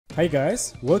Hi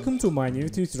guys, welcome to my new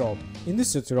tutorial. In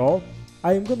this tutorial,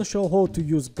 I am gonna show how to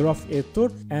use graph editor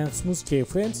and smooth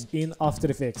keyframes in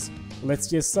After Effects. Let's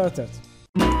get started.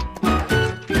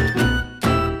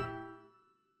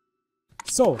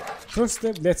 So, first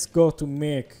step, let's go to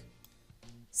make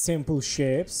simple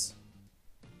shapes,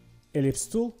 ellipse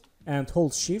tool, and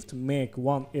hold shift, make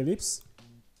one ellipse.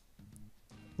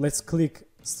 Let's click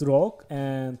stroke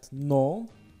and none,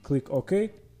 click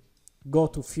OK, go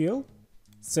to fill,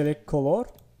 select color,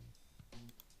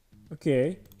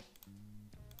 okay,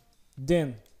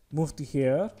 then move to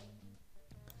here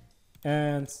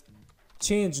and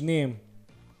change name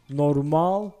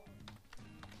normal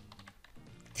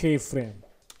keyframe,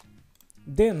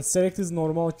 then select this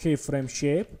normal keyframe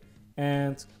shape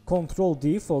and Ctrl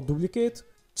D for duplicate,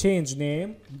 change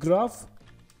name graph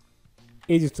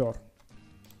editor,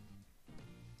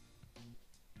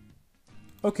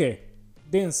 okay,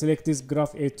 then select this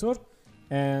graph editor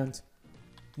and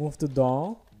move to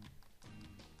down,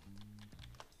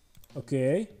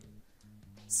 okay,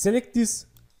 select this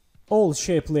all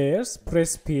shape layers,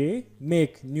 press P,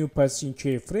 make new position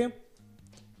keyframe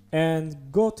and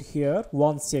go to here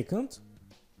 1 second,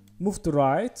 move to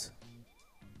right,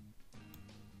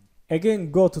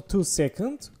 again go to 2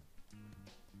 seconds,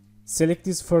 select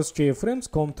this first keyframes,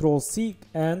 Ctrl C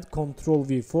and Ctrl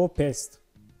V for paste.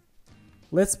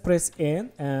 Let's press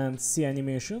N and see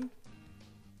animation.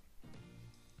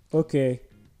 Okay,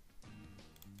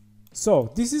 so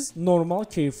this is normal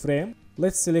keyframe.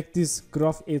 Let's select this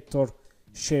graph editor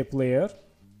shape layer,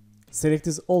 select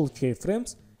this all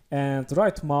keyframes and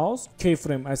right mouse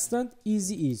keyframe assistant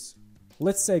easy ease.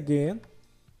 Let's say again.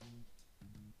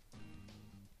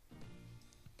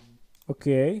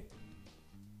 Okay,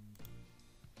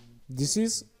 this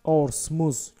is our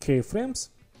smooth keyframes.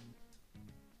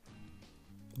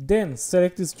 Then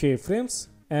select these keyframes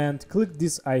and click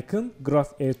this icon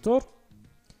graph editor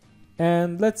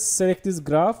and let's select this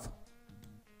graph,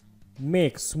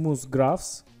 make smooth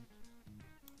graphs.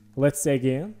 Let's say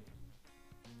again.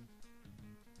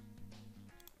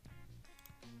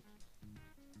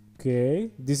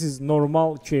 Okay, this is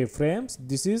normal keyframes,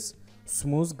 this is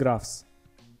smooth graphs.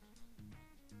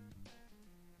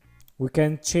 We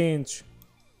can change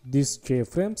these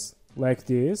keyframes like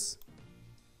this.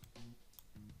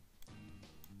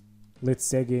 Let's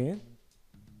say again.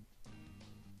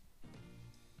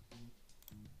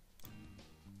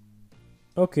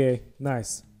 Okay,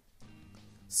 nice.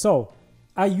 So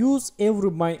I use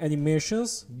every my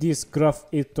animations these graph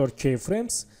editor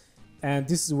keyframes and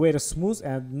this is very smooth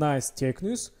and nice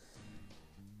techniques.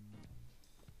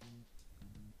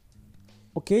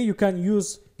 Okay, you can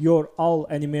use your all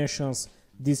animations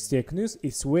these techniques.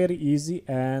 It's very easy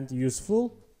and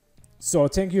useful. So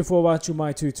thank you for watching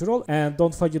my tutorial and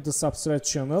don't forget to subscribe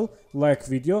channel, like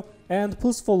video and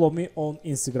please follow me on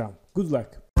Instagram. Good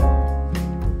luck.